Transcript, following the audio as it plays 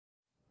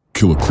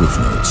Killa Cliff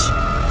Notes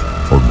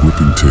are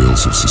gripping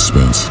tales of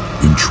suspense,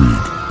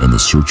 intrigue, and the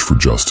search for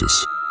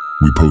justice.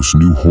 We post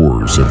new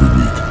horrors every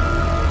week,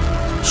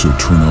 so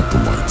turn out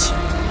the lights,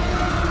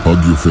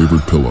 hug your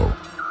favorite pillow,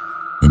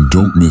 and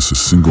don't miss a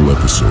single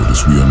episode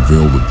as we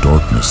unveil the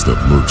darkness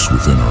that lurks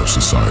within our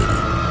society.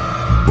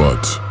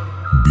 But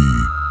be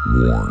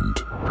warned,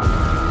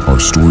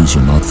 our stories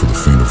are not for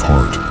the faint of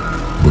heart,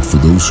 but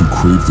for those who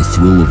crave the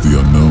thrill of the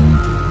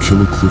unknown.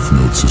 Killa Cliff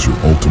Notes is your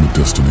ultimate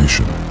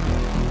destination.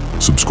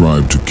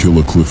 Subscribe to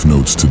Killa Cliff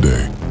Notes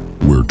today,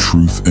 where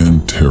truth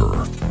and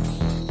terror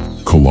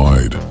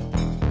collide.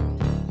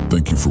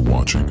 Thank you for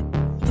watching,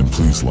 and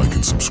please like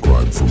and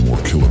subscribe for more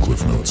Killa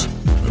Cliff Notes,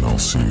 and I'll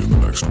see you in the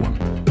next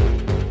one.